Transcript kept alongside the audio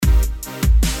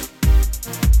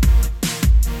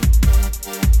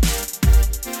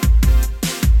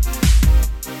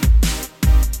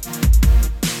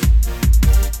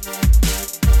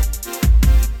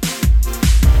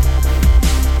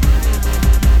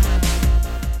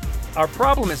Our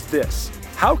problem is this: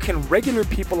 how can regular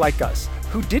people like us,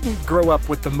 who didn't grow up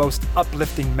with the most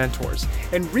uplifting mentors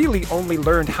and really only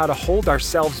learned how to hold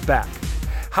ourselves back,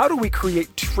 how do we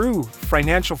create true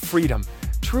financial freedom,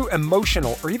 true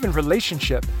emotional or even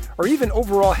relationship or even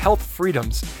overall health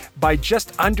freedoms by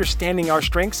just understanding our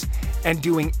strengths and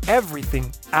doing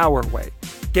everything our way,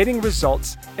 getting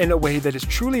results in a way that is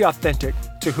truly authentic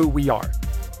to who we are?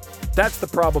 That's the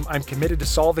problem I'm committed to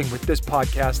solving with this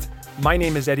podcast. My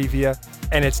name is Eddie Villa,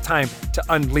 and it's time to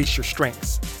unleash your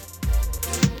strengths.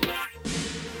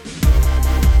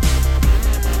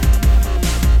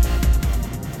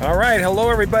 All right, hello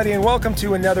everybody, and welcome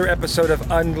to another episode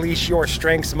of Unleash Your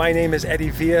Strengths. My name is Eddie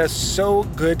Villa. So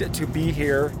good to be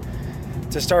here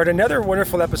to start another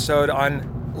wonderful episode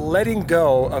on letting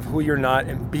go of who you're not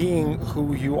and being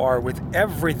who you are with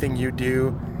everything you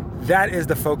do. That is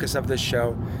the focus of this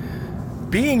show.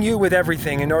 Being you with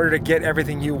everything in order to get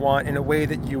everything you want in a way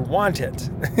that you want it.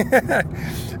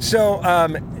 So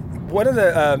one of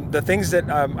the things that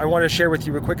I want to share with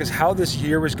you real quick is how this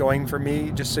year was going for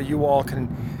me, just so you all can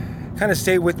kind of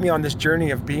stay with me on this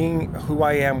journey of being who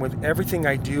I am with everything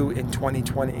I do in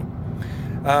 2020.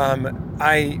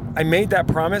 I made that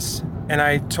promise, and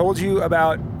I told you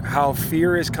about how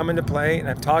fear is coming to play, and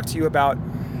I've talked to you about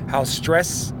how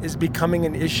stress is becoming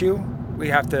an issue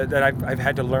I've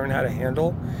had to learn how to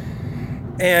handle.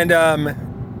 And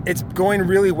it's going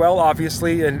really well,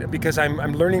 obviously, and because I'm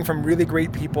learning from really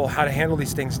great people how to handle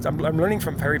these things. I'm learning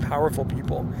from very powerful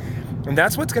people. And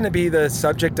that's what's going to be the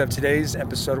subject of today's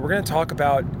episode. We're going to talk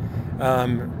about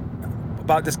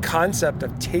this concept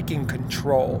of taking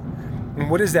control. And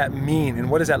what does that mean?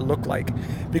 And what does that look like?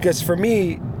 Because for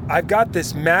me, I've got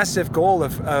this massive goal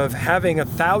of having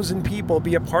 1,000 people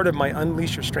be a part of my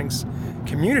Unleash Your Strengths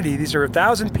community. These are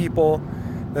 1,000 people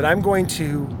that I'm going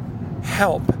to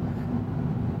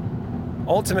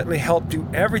ultimately help do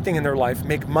everything in their life,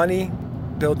 make money,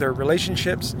 build their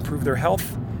relationships, improve their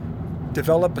health,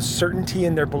 develop a certainty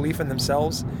in their belief in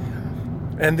themselves.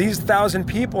 And these 1,000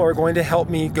 people are going to help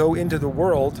me go into the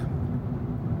world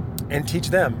and teach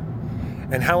them.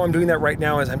 And how I'm doing that right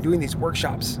now is I'm doing these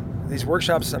workshops.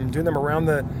 I'm doing them around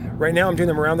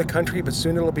the country, but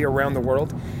soon it'll be around the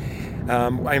world.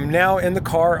 I'm now in the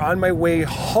car on my way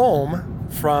home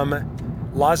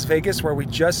from Las Vegas, where we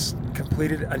just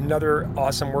completed another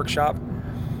awesome workshop.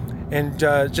 And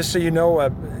just so you know,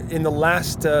 in the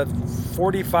last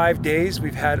 45 days,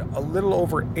 we've had a little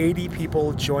over 80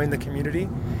 people join the community.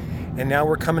 And now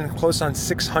we're coming close on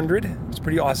 600. It's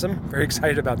pretty awesome. Very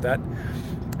excited about that.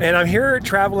 And I'm here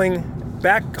traveling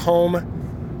back home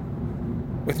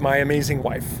with my amazing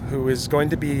wife, who is going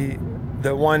to be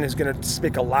the one who's going to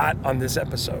speak a lot on this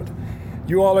episode.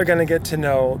 You all are going to get to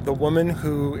know the woman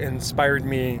who inspired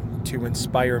me to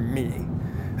inspire me.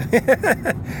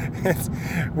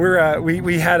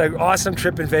 We had an awesome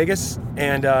trip in Vegas,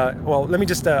 and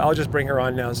I'll just bring her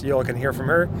on now so you all can hear from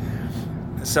her.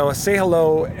 So say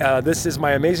hello. This is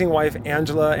my amazing wife,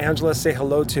 Angela. Angela, say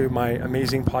hello to my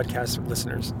amazing podcast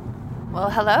listeners. Well,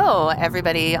 hello,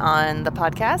 everybody on the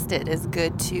podcast. It is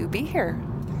good to be here.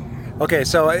 Okay,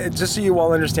 so just so you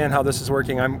all understand how this is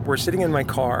working, we're sitting in my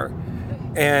car,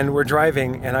 and we're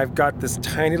driving, and I've got this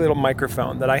tiny little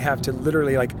microphone that I have to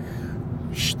literally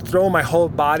throw my whole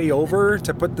body over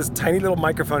to put this tiny little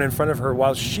microphone in front of her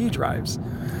while she drives.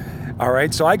 All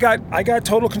right, so I got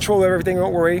total control of everything.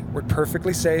 Don't worry, we're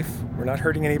perfectly safe. We're not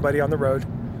hurting anybody on the road.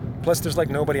 Plus, there's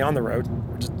nobody on the road.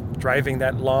 We're just driving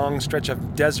that long stretch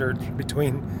of desert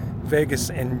between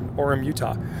Vegas and Orem,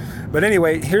 Utah. But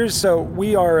anyway,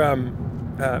 we are,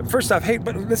 first off, hey,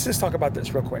 but let's just talk about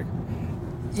this real quick.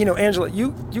 You know, Angela,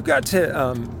 you got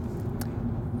to,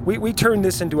 we turned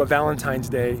this into a Valentine's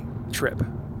Day trip,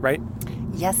 right?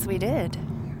 Yes, we did.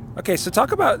 Okay, so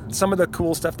talk about some of the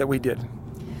cool stuff that we did.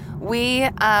 We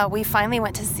finally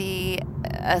went to see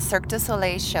a Cirque du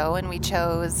Soleil show, and we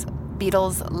chose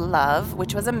Beatles' Love,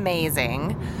 which was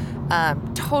amazing.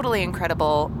 Totally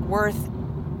incredible, worth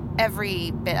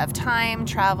every bit of time,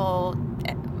 travel,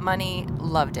 money,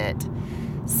 loved it.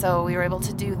 So we were able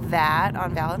to do that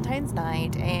on Valentine's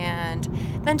night, and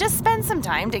then just spend some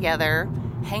time together,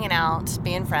 hanging out,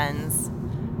 being friends,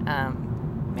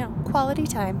 quality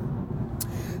time.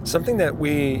 Something that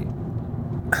we,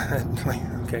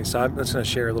 okay, so I'm just going to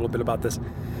share a little bit about this.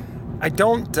 I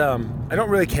don't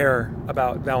really care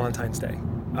about Valentine's Day.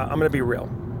 I'm going to be real.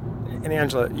 And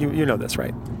Angela, you know this,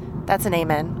 right? That's an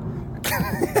amen.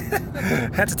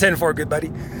 That's a 10-4, good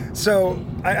buddy. So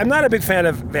I'm not a big fan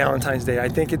of Valentine's Day. I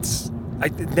think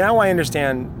now I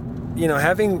understand, being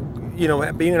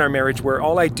in our marriage where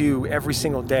all I do every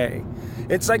single day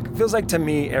It's like, feels like to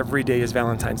me every day is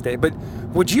Valentine's Day. But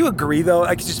would you agree though?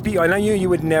 Like, just be, I know you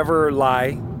would never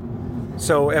lie.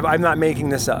 So if I'm not making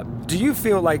this up, do you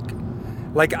feel like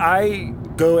I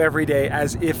go every day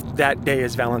as if that day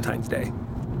is Valentine's Day?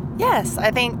 Yes,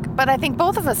 I think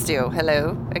both of us do.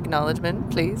 Hello,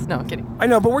 acknowledgement, please. No, I'm kidding. I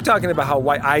know, but we're talking about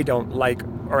why I don't like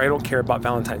or I don't care about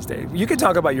Valentine's Day. You can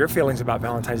talk about your feelings about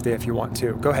Valentine's Day if you want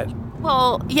to. Go ahead.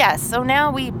 Well, yes. So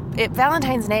now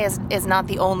Valentine's Day is not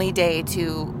the only day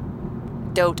to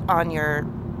dote on your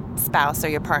spouse or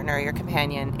your partner or your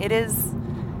companion.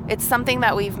 It's something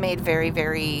that we've made very,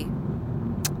 very.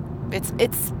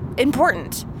 It's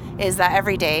important. Is that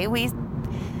every day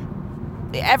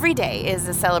is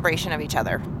a celebration of each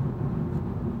other.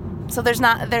 So there's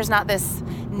not this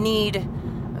need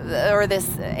or this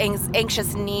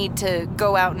anxious need to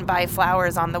go out and buy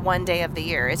flowers on the one day of the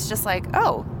year. It's just like,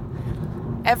 oh,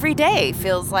 every day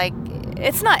feels like,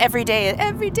 it's not every day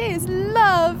is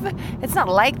love. It's not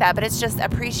like that, but it's just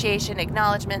appreciation,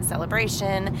 acknowledgement,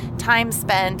 celebration, time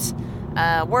spent,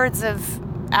 words of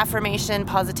affirmation,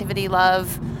 positivity,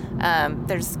 love.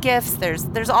 There's gifts,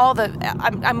 there's all the,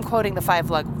 I'm quoting the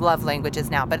 5 love languages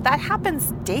now, but that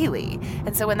happens daily.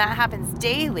 And so when that happens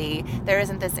daily, there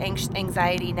isn't this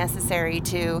anxiety necessary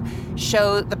to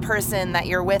show the person that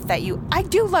you're with that I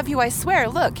do love you, I swear.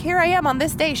 Look, here I am on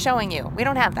this day showing you. We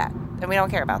don't have that, and we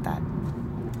don't care about that.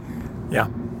 Yeah.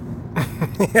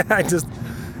 Yeah, I just,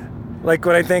 like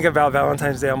when I think about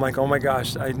Valentine's Day, I'm like, oh my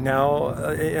gosh, I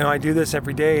do this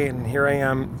every day, and here I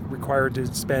am required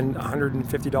to spend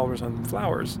 $150 on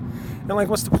flowers. And like,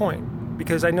 what's the point?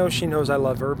 Because I know she knows I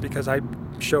love her because I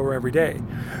show her every day.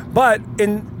 But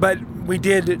we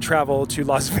did travel to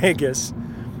Las Vegas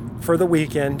for the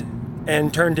weekend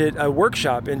and turned a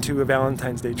workshop into a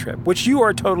Valentine's Day trip, which you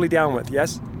are totally down with,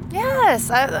 yes? Yes,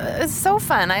 it's so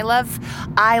fun.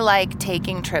 I like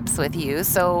taking trips with you.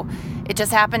 So it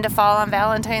just happened to fall on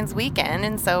Valentine's weekend.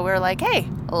 And so we're like, hey,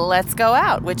 let's go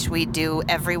out, which we do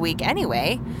every week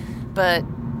anyway. But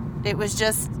it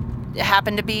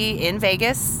happened to be in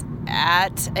Vegas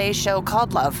at a show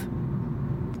called Love.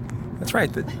 That's right.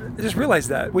 I just realized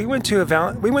that. We went to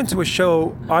a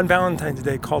show on Valentine's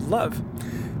Day called Love.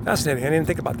 Fascinating. I didn't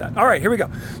think about that. All right, here we go.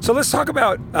 So let's talk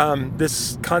about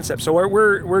this concept. So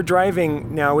we're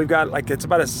driving now. We've got it's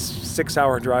about a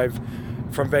 6-hour drive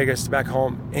from Vegas back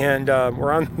home, and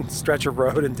we're on a stretch of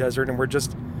road and desert, and we're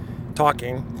just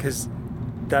talking because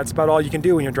that's about all you can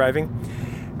do when you're driving.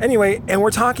 Anyway, and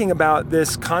we're talking about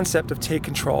this concept of take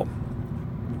control.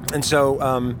 And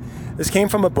so this came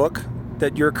from a book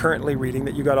that you're currently reading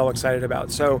that you got all excited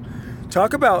about. So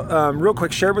talk about, real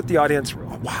quick, share with the audience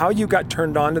how you got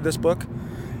turned on to this book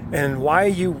and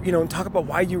why talk about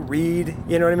why you read,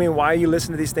 you know what I mean? Why you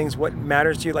listen to these things, what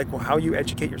matters to you, how you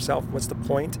educate yourself, what's the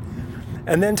point?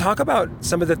 And then talk about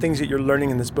some of the things that you're learning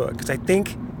in this book, because I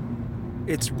think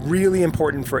it's really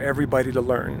important for everybody to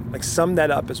learn. Sum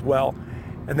that up as well.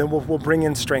 And then we'll bring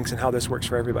in strengths and how this works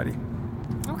for everybody.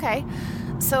 Okay.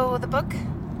 So the book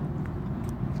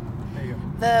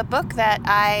that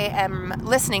I am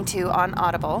listening to on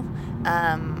Audible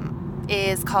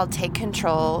is called Take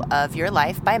Control of Your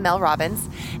Life by Mel Robbins.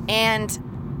 And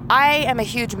I am a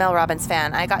huge Mel Robbins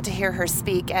fan. I got to hear her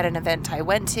speak at an event I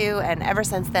went to, and ever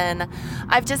since then,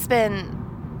 I've just been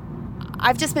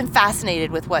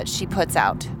fascinated with what she puts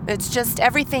out. It's just,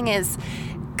 everything is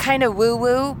kind of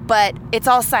woo-woo, but it's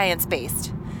all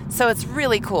science-based. So it's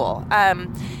really cool.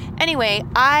 Anyway,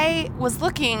 I was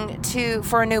looking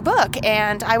for a new book,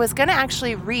 and I was going to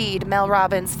actually read Mel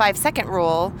Robbins' 5-Second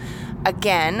Rule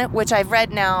again, which I've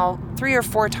read now 3 or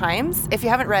 4 times. If you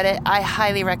haven't read it, I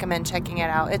highly recommend checking it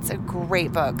out. It's a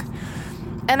great book.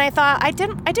 And I thought I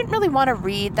didn't really want to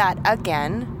read that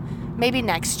again, maybe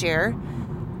next year.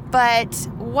 But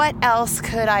what else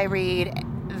could I read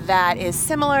that is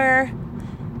similar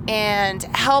and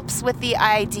helps with the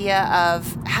idea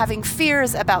of having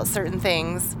fears about certain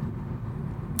things?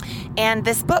 And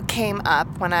this book came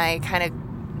up when I kind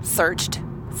of searched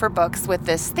for books with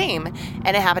this theme,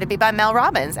 and it happened to be by Mel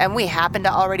Robbins, and we happened to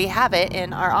already have it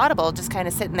in our Audible, just kind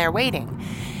of sitting there waiting.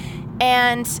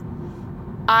 And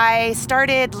I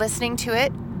started listening to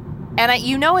it, and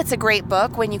it's a great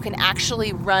book when you can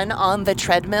actually run on the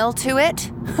treadmill to it.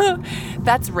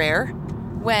 That's rare.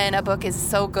 When a book is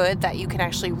so good that you can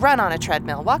actually run on a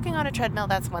treadmill. Walking on a treadmill,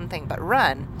 that's one thing, but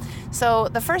run. So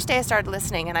the first day I started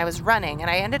listening, and I was running,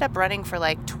 and I ended up running for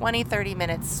 20, 30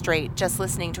 minutes straight just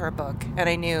listening to her book, and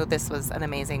I knew this was an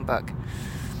amazing book.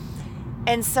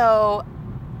 And so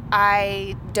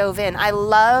I dove in. I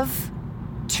love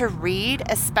to read,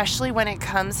 especially when it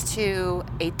comes to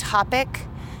a topic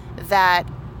that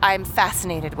I'm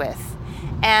fascinated with.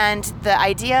 And the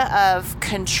idea of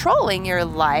controlling your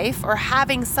life or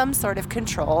having some sort of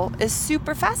control is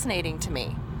super fascinating to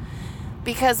me.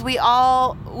 Because we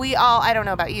all, I don't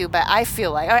know about you, but I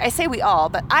feel like, I say we all,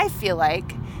 but I feel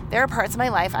like there are parts of my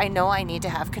life I know I need to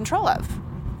have control of.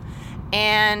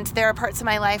 And there are parts of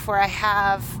my life where I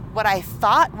have what I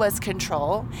thought was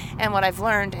control, and what I've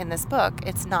learned in this book,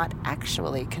 it's not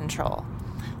actually control.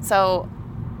 So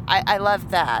I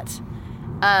love that.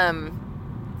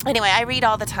 Anyway, I read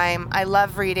all the time. I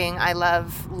love reading. I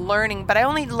love learning, but I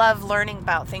only love learning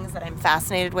about things that I'm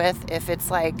fascinated with. If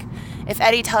it's like, if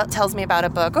Eddie tells me about a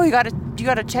book, oh, you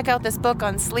gotta check out this book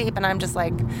on sleep, and I'm just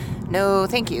like, no,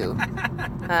 thank you.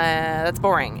 That's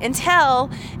boring. Until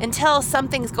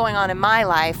something's going on in my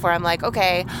life where I'm like,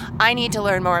 okay, I need to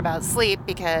learn more about sleep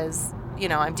because,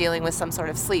 I'm dealing with some sort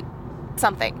of sleep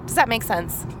something. Does that make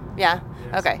sense? Yeah?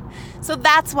 Yes. Okay. So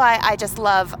that's why I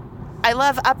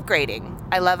love upgrading.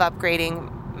 I love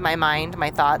upgrading my mind,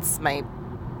 my thoughts, my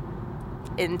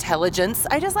intelligence.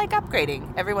 I just like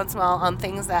upgrading every once in a while on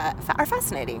things that are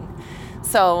fascinating.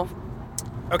 So...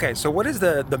 Okay, so what is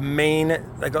the main,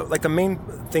 like the main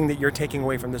thing that you're taking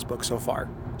away from this book so far?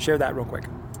 Share that real quick.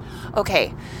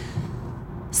 Okay.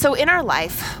 So in our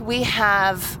life, we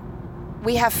have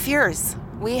fears.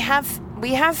 We have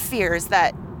fears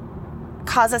that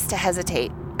cause us to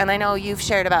hesitate. And I know you've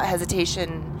shared about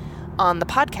hesitation on the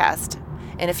podcast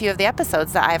in a few of the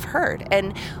episodes that I've heard.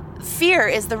 And fear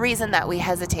is the reason that we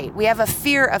hesitate. We have a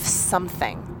fear of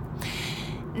something.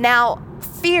 Now,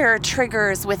 fear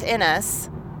triggers within us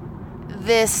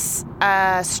this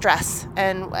stress.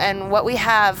 And what we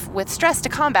have with stress to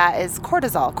combat is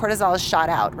cortisol. Cortisol is shot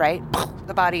out, right?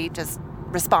 The body just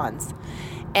responds.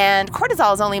 And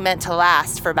cortisol is only meant to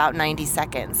last for about 90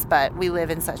 seconds, but we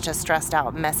live in such a stressed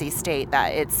out, messy state that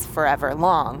it's forever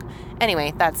long.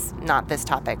 Anyway, that's not this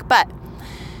topic. But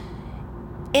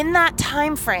in that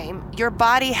time frame, your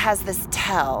body has this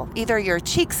tell. Either your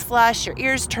cheeks flush, your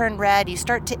ears turn red, you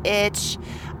start to itch.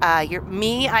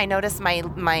 I notice my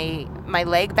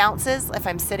leg bounces if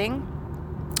I'm sitting,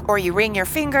 or you wring your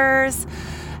fingers.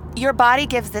 Your body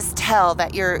gives this tell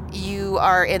that you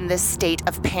are in this state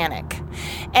of panic.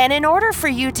 And in order for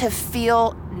you to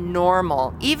feel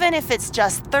normal, even if it's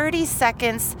just 30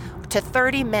 seconds to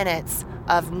 30 minutes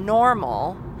of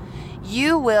normal,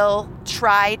 you will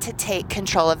try to take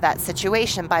control of that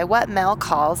situation by what Mel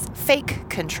calls fake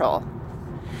control.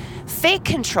 Fake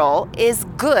control is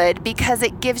good because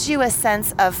it gives you a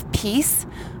sense of peace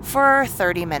for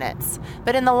 30 minutes.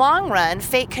 But in the long run,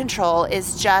 fake control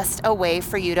is just a way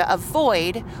for you to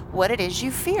avoid what it is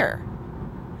you fear.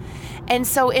 And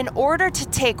so in order to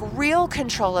take real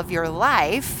control of your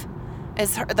life,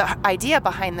 is the idea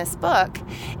behind this book,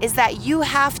 is that you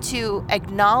have to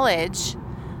acknowledge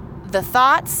the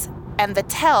thoughts and the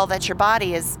tell that your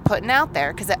body is putting out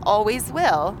there, because it always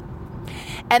will,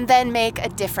 and then make a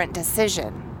different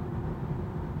decision.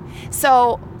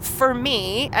 So for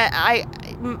me,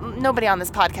 nobody on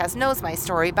this podcast knows my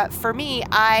story, but for me,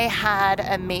 I had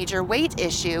a major weight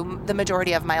issue the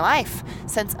majority of my life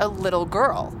since a little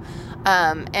girl.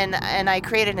 And I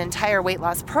created an entire weight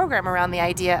loss program around the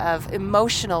idea of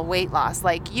emotional weight loss.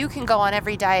 Like, you can go on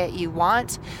every diet you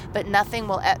want, but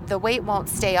the weight won't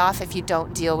stay off if you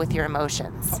don't deal with your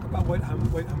emotions. Talk about how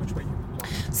much weight you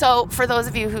lost. So for those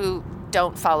of you who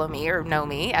don't follow me or know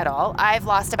me at all, I've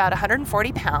lost about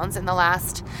 140 pounds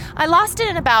I lost it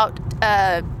in about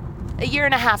a year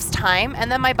and a half's time, and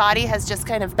then my body has just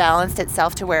kind of balanced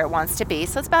itself to where it wants to be.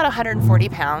 So it's about 140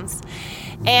 pounds.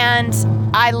 And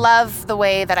I love the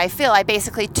way that I feel. I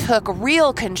basically took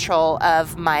real control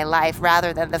of my life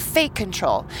rather than the fake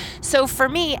control. So for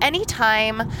me,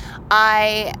 anytime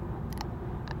I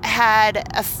had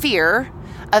a fear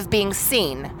of being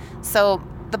seen, so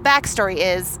the backstory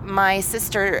is my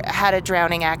sister had a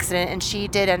drowning accident, and she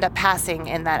did end up passing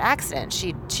in that accident.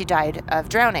 She died of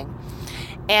drowning.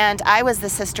 And I was the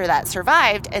sister that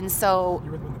survived, and so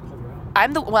You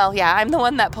were the one that pulled her out? I'm the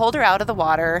one that pulled her out of the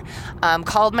water,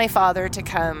 called my father to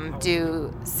come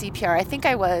do CPR. I think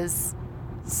I was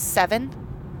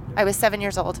 7. I was 7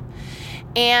 years old.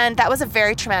 And that was a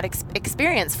very traumatic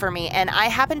experience for me. And I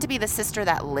happened to be the sister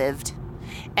that lived.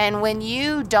 And when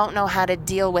you don't know how to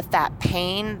deal with that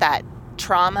pain, that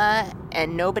trauma,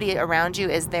 and nobody around you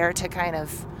is there to kind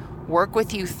of work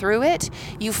with you through it,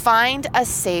 you find a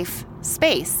safe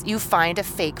space. You find a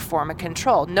fake form of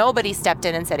control. Nobody stepped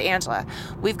in and said, Angela,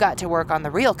 we've got to work on the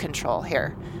real control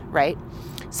here, right?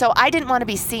 So I didn't want to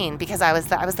be seen because I was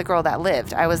the girl that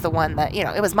lived. I was the one that,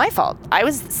 it was my fault. I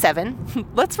was 7.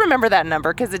 Let's remember that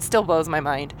number because it still blows my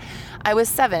mind. I was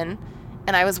 7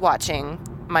 and I was watching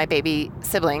my baby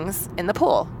siblings in the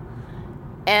pool.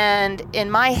 And in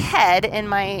my head, in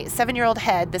my 7-year-old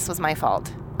head, this was my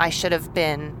fault. I should have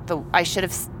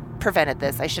prevented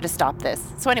this. I should have stopped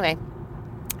this. So anyway,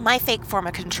 my fake form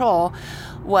of control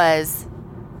was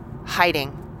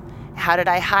hiding. How did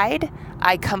I hide?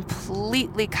 I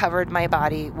completely covered my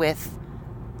body with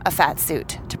a fat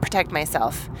suit to protect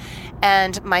myself.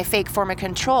 And my fake form of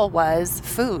control was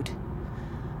food.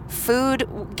 Food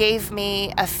gave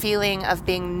me a feeling of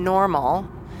being normal,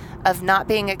 of not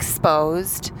being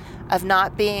exposed, of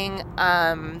not being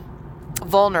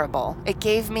vulnerable. It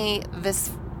gave me this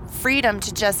freedom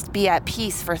to just be at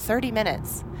peace for 30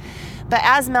 minutes. But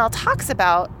as Mel talks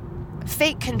about,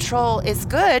 fake control is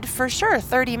good for sure,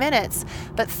 30 minutes.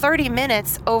 But 30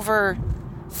 minutes over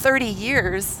 30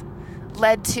 years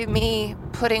led to me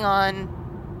putting on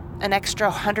an extra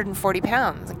 140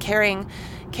 pounds and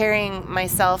carrying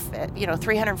myself,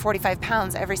 345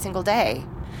 pounds every single day.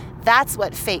 That's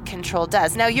what fake control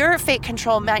does. Now, your fake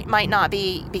control might not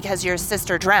be because your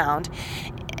sister drowned.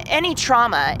 Any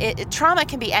trauma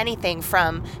can be anything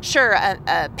from, sure,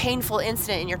 a painful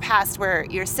incident in your past where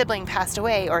your sibling passed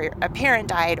away or a parent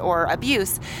died or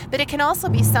abuse, but it can also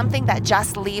be something that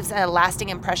just leaves a lasting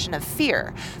impression of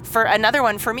fear. For another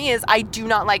one for me is I do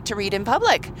not like to read in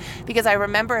public, because I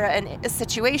remember a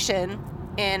situation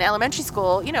in elementary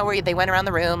school, where they went around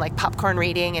the room like popcorn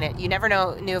reading, and you never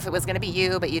knew if it was going to be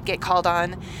you, but you'd get called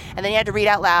on, and then you had to read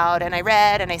out loud, and I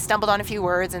read, and I stumbled on a few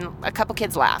words, and a couple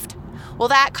kids laughed. Well,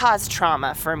 that caused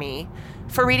trauma for me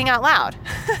for reading out loud.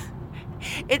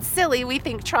 It's silly. We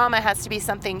think trauma has to be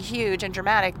something huge and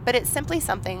dramatic, but it's simply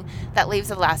something that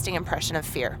leaves a lasting impression of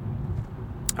fear.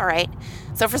 All right.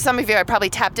 So for some of you, I probably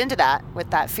tapped into that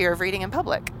with that fear of reading in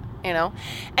public,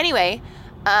 Anyway,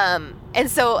 and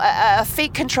so a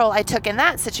fake control I took in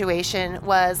that situation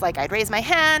was like I'd raise my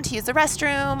hand to use the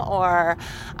restroom, or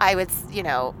I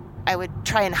would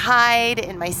try and hide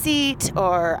in my seat,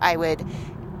 or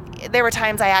there were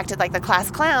times I acted like the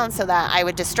class clown so that I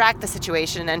would distract the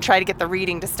situation and try to get the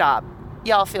reading to stop.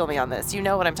 Y'all feel me on this. You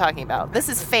know what I'm talking about. This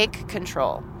is fake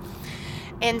control.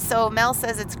 And so Mel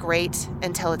says it's great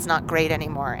until it's not great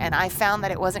anymore. And I found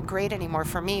that it wasn't great anymore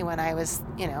for me when I was,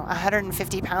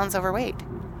 150 pounds overweight,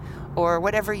 or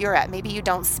whatever you're at. Maybe you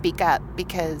don't speak up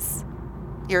because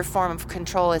your form of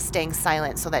control is staying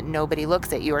silent so that nobody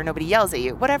looks at you or nobody yells at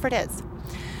you, whatever it is.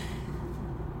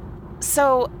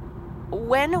 So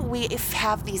when we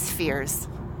have these fears,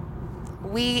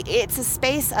 it's a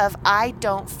space of I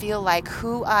don't feel like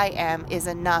who I am is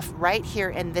enough right here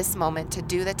in this moment to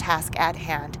do the task at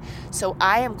hand. So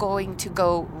I am going to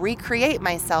go recreate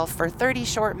myself for 30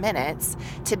 short minutes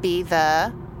to be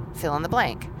the fill in the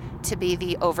blank, to be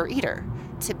the overeater,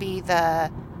 to be the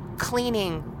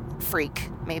cleaning freak.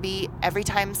 Maybe every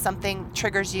time something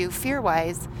triggers you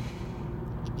fear-wise,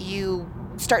 you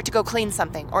start to go clean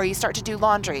something, or you start to do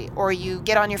laundry, or you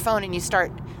get on your phone and you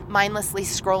start mindlessly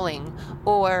scrolling,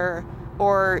 or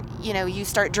you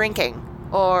start drinking,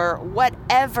 or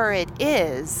whatever it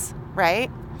is,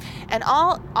 right? And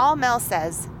all Mel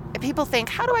says, people think,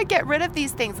 how do I get rid of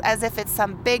these things, as if it's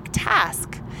some big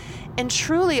task. And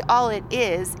truly all it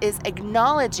is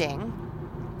acknowledging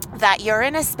that you're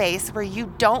in a space where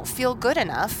you don't feel good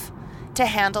enough to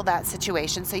handle that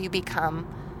situation, so you become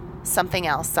something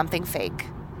else, something fake.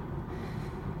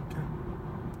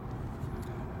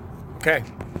 Okay,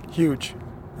 huge.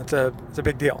 It's a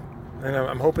big deal. And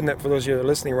I'm hoping that for those of you that are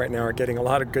listening right now are getting a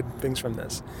lot of good things from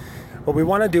this. What we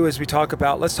want to do is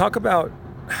let's talk about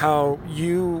how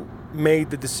you made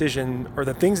the decision, or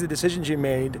the decisions you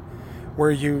made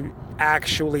where you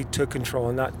actually took control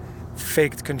and not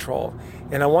faked control.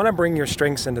 And I want to bring your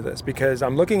strengths into this, because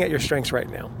I'm looking at your strengths right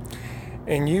now.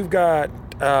 And you've got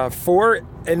 4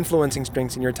 influencing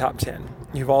strengths in your top 10.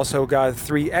 You've also got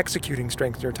 3 executing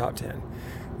strengths in your top 10,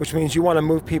 which means you want to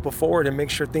move people forward and make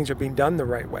sure things are being done the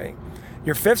right way.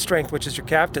 Your 5th strength, which is your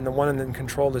captain, the one in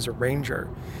control, is a ranger.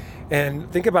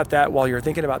 And think about that while you're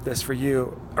thinking about this for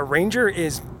you. A ranger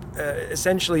is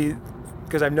essentially,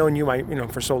 because I've known you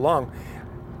for so long,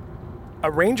 a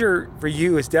ranger for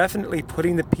you is definitely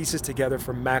putting the pieces together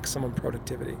for maximum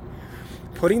productivity.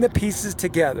 Putting the pieces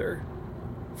together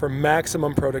for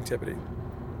maximum productivity.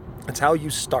 That's how you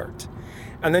start.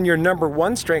 And then your number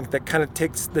 1 strength that kind of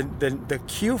takes the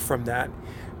cue from that,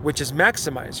 which is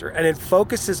maximizer, and it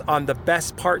focuses on the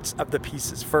best parts of the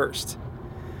pieces first.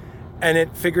 And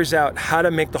it figures out how to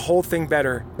make the whole thing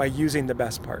better by using the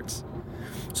best parts.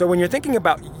 So when you're thinking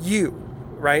about you,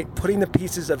 right, putting the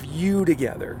pieces of you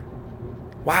together,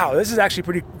 wow, this is actually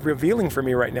pretty revealing for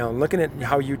me right now. I'm looking at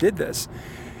how you did this.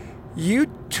 You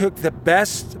took the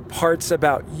best parts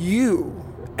about you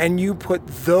and you put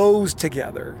those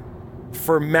together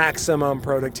for maximum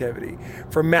productivity,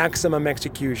 for maximum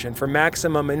execution, for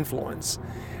maximum influence,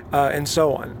 and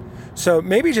so on. So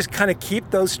maybe just kind of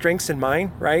keep those strengths in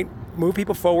mind, right? Move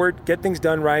people forward, get things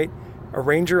done right,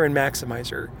 arranger and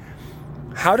maximizer.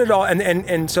 How did all,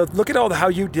 and so look at how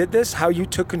you did this, how you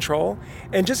took control,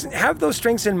 and just have those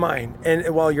strengths in mind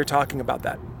and while you're talking about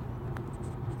that.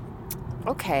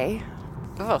 Okay.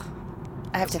 Ugh.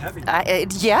 I have That's to, heavy.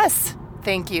 yes,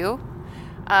 thank you.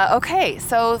 Okay,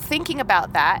 so thinking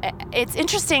about that, it's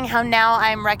interesting how now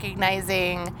I'm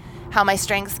recognizing how my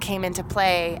strengths came into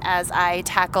play as I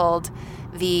tackled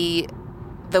the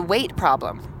weight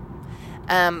problem.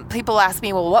 People ask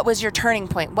me, well, what was your turning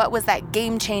point? What was that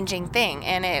game-changing thing?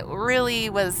 And it really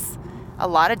was a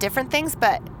lot of different things,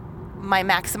 but my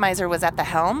maximizer was at the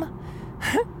helm.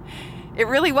 It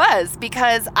really was,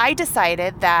 because I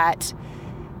decided that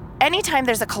anytime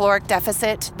there's a caloric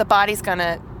deficit, the body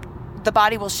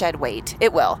will shed weight.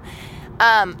 It will.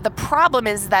 The problem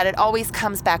is that it always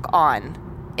comes back on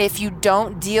if you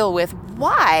don't deal with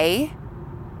why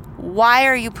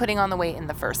are you putting on the weight in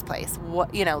the first place?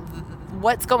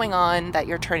 What's going on that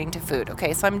you're turning to food?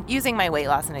 Okay, so I'm using my weight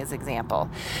loss as an example.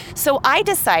 So I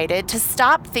decided to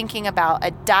stop thinking about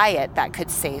a diet that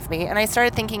could save me, and I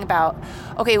started thinking about,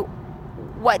 okay,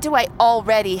 what do I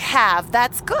already have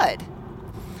that's good?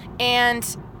 And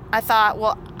I thought,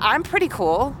 well, I'm pretty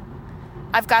cool.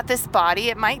 I've got this body.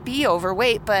 It might be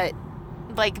overweight, but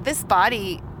like this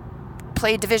body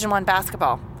played Division I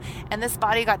basketball. And this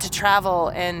body got to travel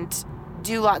and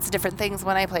do lots of different things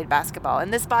when I played basketball.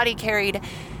 And this body carried,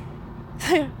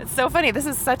 it's so funny. This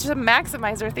is such a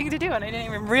maximizer thing to do, and I didn't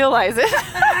even realize it.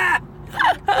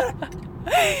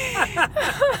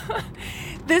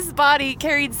 This body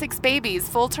carried 6 babies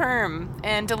full term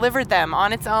and delivered them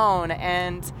on its own.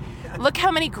 And look how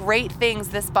many great things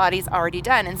this body's already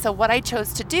done. And so what I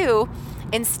chose to do,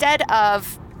 instead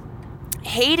of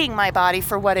hating my body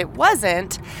for what it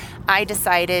wasn't, I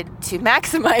decided to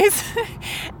maximize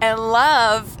and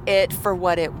love it for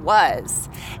what it was,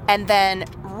 and then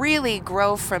really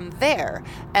grow from there.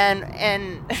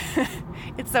 And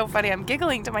it's so funny. I'm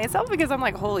giggling to myself because I'm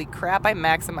like, holy crap, I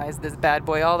maximized this bad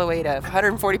boy all the way to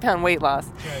 140-pound weight loss.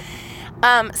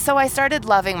 Right. So I started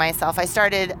loving myself.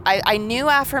 I knew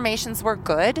affirmations were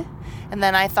good. And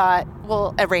then I thought,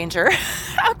 well, arranger,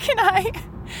 how can I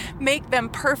make them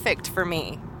perfect for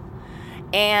me?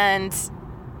 And,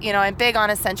 I'm big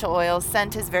on essential oils.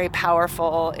 Scent is very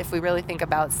powerful if we really think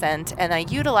about scent. And I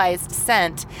utilized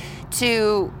scent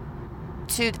to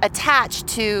attach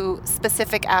to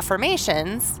specific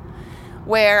affirmations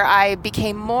where I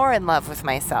became more in love with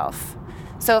myself.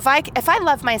 So if I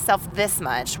love myself this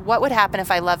much, what would happen if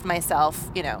I loved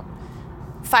myself,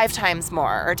 5 times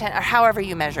more or 10, or however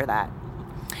you measure that?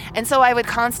 And so I would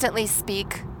constantly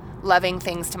speak loving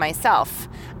things to myself.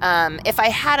 If I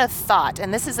had a thought,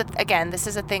 and this is a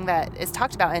thing that is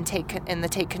talked about in the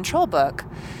Take Control book.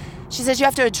 She says you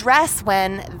have to address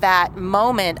when that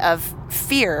moment of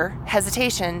fear,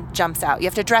 hesitation jumps out. You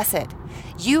have to address it.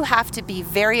 You have to be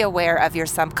very aware of your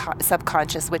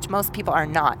subconscious, which most people are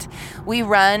not. We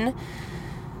run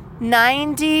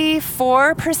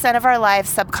 94% of our lives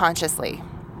subconsciously.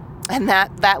 And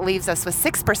that leaves us with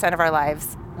 6% of our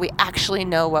lives. We actually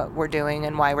know what we're doing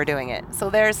and why we're doing it. So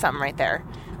there's something right there.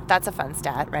 That's a fun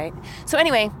stat, right? So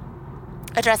anyway,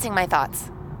 addressing my thoughts.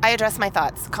 I address my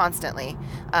thoughts constantly.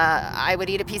 I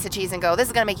would eat a piece of cheese and go, this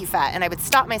is going to make you fat. And I would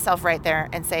stop myself right there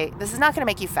and say, this is not going to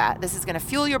make you fat. This is going to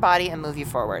fuel your body and move you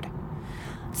forward.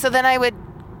 So then I would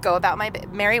go about my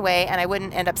merry way, and I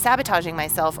wouldn't end up sabotaging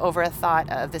myself over a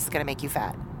thought of this is going to make you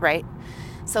fat, right?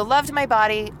 So loved my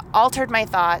body, altered my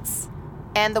thoughts,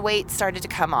 and the weight started to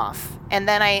come off. And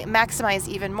then I maximized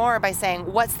even more by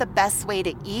saying, what's the best way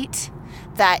to eat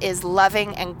that is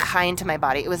loving and kind to my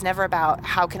body? It was never about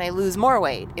how can I lose more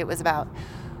weight. It was about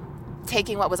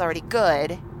taking what was already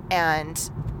good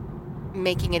and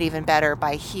making it even better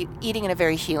by eating in a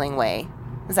very healing way.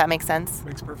 Does that make sense?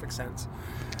 Makes perfect sense.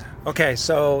 Okay,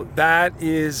 so that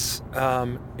is,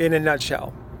 in a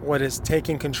nutshell, what is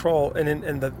taking control.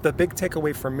 And the big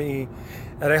takeaway for me,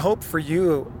 and I hope for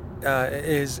you,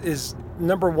 is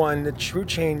number one, the true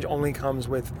change only comes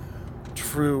with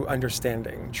true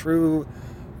understanding, true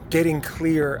getting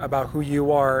clear about who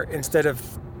you are, instead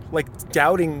of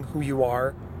doubting who you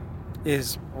are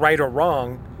is right or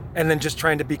wrong and then just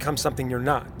trying to become something you're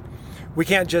not. We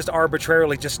can't just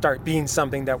arbitrarily just start being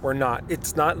something that we're not.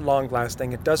 It's not long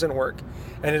lasting. It doesn't work,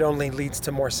 and it only leads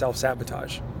to more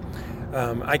self-sabotage.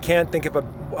 I can't think of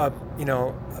a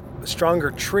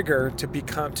stronger trigger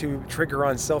to trigger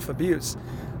on self-abuse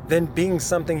than being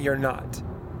something you're not.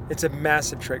 It's a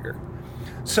massive trigger.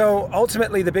 So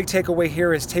ultimately, the big takeaway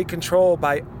here is take control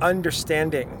by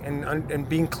understanding and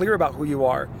being clear about who you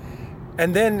are.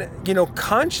 And then,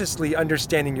 consciously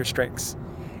understanding your strengths.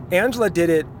 Angela did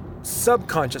it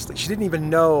subconsciously. She didn't even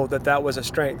know that was a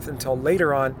strength until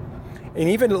later on. And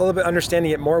even a little bit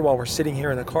understanding it more while we're sitting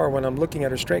here in the car when I'm looking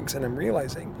at her strengths and I'm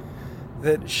realizing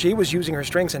that she was using her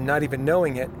strengths and not even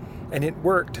knowing it. And it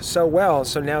worked so well.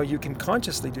 So now you can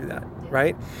consciously do that,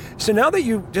 right? So now that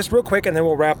you, just real quick, and then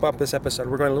we'll wrap up this episode.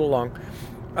 We're going a little long.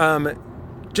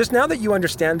 Just now that you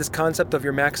understand this concept of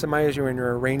your maximizer and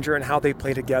your arranger and how they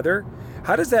play together,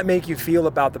 how does that make you feel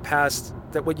about the past,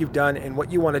 that what you've done and what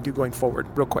you want to do going forward,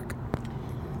 real quick?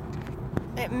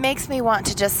 It makes me want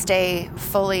to just stay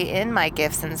fully in my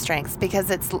gifts and strengths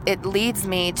because it leads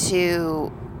me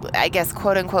to, I guess,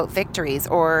 quote unquote, victories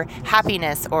or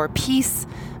happiness or peace,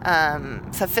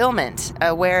 fulfillment,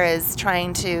 whereas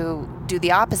trying to do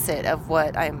the opposite of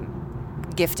what I'm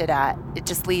gifted at, it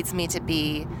just leads me to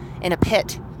be in a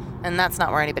pit, and that's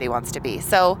not where anybody wants to be.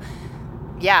 So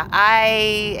yeah,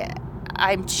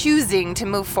 I'm choosing to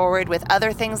move forward with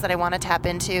other things that I want to tap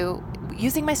into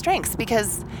using my strengths,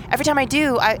 because every time I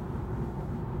do,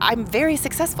 I'm very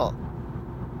successful.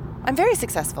 I'm very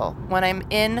successful when I'm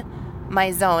in my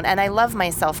zone, and I love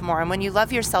myself more. And when you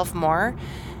love yourself more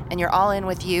and you're all in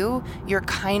with you, you're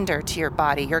kinder to your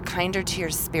body, you're kinder to your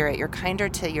spirit, you're kinder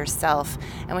to yourself.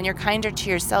 And when you're kinder to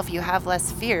yourself, you have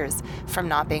less fears from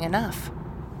not being enough.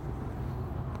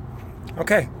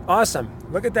 Okay, awesome.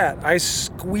 Look at that. I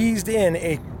squeezed in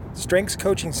a strengths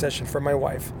coaching session for my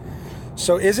wife.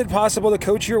 So is it possible to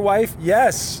coach your wife?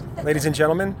 Yes, ladies and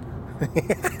gentlemen.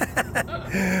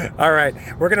 All right,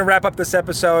 we're going to wrap up this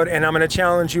episode, and I'm going to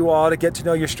challenge you all to get to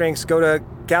know your strengths. Go to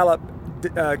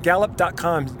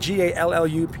Gallup.com,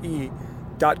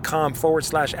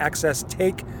 GALLUP.com/access.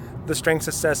 Take the strengths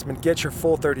assessment. Get your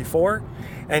full 34.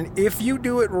 And if you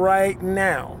do it right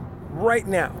now,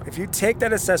 if you take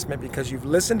that assessment because you've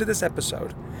listened to this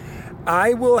episode,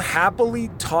 I will happily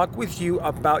talk with you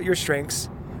about your strengths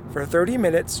for 30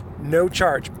 minutes, no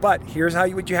charge. But here's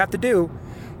what you have to do.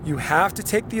 You have to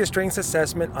take the strengths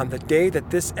assessment on the day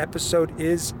that this episode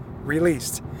is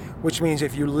released, which means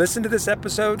if you listen to this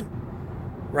episode,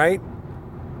 right,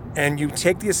 and you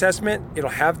take the assessment,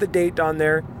 it'll have the date on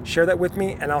there. Share that with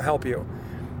me and I'll help you.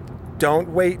 Don't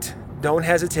wait. Don't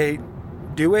hesitate.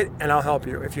 Do it and I'll help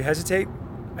you. If you hesitate,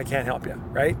 I can't help you,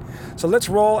 right? So let's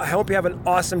roll. I hope you have an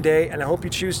awesome day, and I hope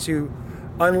you choose to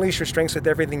unleash your strengths with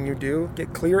everything you do.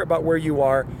 Get clear about where you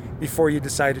are before you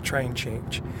decide to try and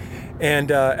change.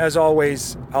 And as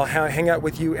always, I'll hang out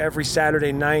with you every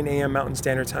Saturday, 9 a.m. Mountain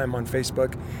Standard Time on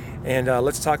Facebook. And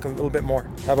let's talk a little bit more.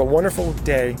 Have a wonderful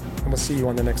day, and we'll see you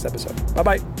on the next episode.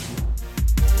 Bye-bye.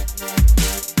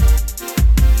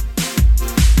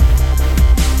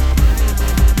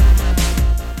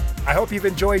 I hope you've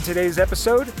enjoyed today's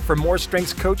episode. For more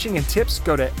strengths coaching and tips,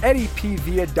 go to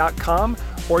eddiepvia.com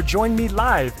or join me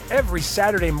live every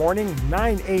Saturday morning,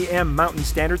 9 a.m. Mountain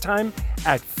Standard Time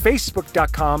at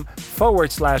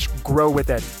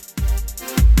facebook.com/growwithEddie.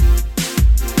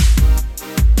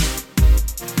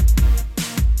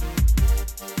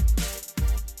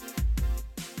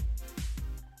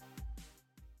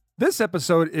 This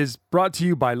episode is brought to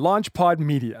you by LaunchPod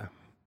Media.